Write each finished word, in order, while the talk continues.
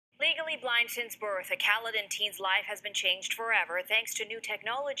Legally blind since birth, a Caledon teen's life has been changed forever thanks to new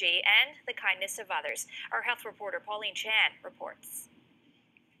technology and the kindness of others. Our health reporter Pauline Chan reports.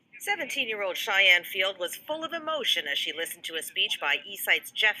 17-year-old Cheyenne Field was full of emotion as she listened to a speech by eSIGHT's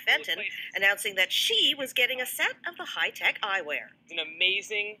Jeff Fenton announcing that she was getting a set of the high-tech eyewear. An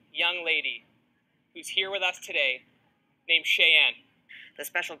amazing young lady who's here with us today named Cheyenne. The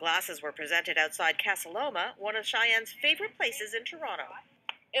special glasses were presented outside Casa Loma, one of Cheyenne's favorite places in Toronto.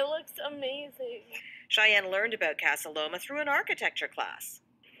 It looks amazing. Cheyenne learned about Casa Loma through an architecture class.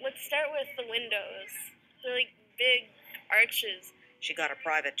 Let's start with the windows. They're like big arches. She got a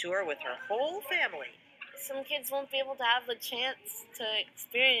private tour with her whole family. Some kids won't be able to have the chance to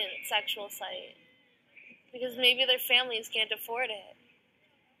experience sexual sight because maybe their families can't afford it.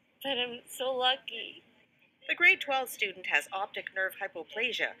 But I'm so lucky. The grade 12 student has optic nerve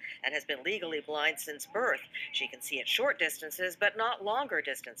hypoplasia and has been legally blind since birth. She can see at short distances, but not longer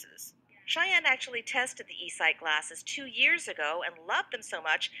distances. Cheyenne actually tested the eSIGHT glasses 2 years ago and loved them so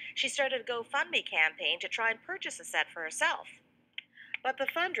much, she started a GoFundMe campaign to try and purchase a set for herself. But the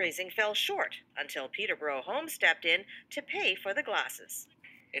fundraising fell short until Peterborough Homes stepped in to pay for the glasses.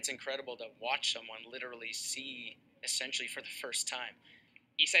 It's incredible to watch someone literally see essentially for the first time.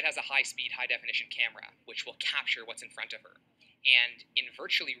 eSIGHT has a high-speed, high-definition camera, which will capture what's in front of her. And in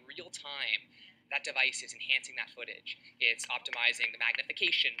virtually real time, that device is enhancing that footage. It's optimizing the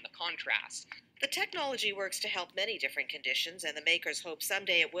magnification, the contrast. The technology works to help many different conditions, and the makers hope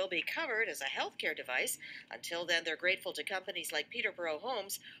someday it will be covered as a healthcare device. Until then, they're grateful to companies like Peterborough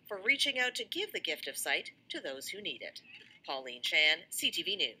Homes for reaching out to give the gift of sight to those who need it. Pauline Chan,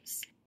 CTV News.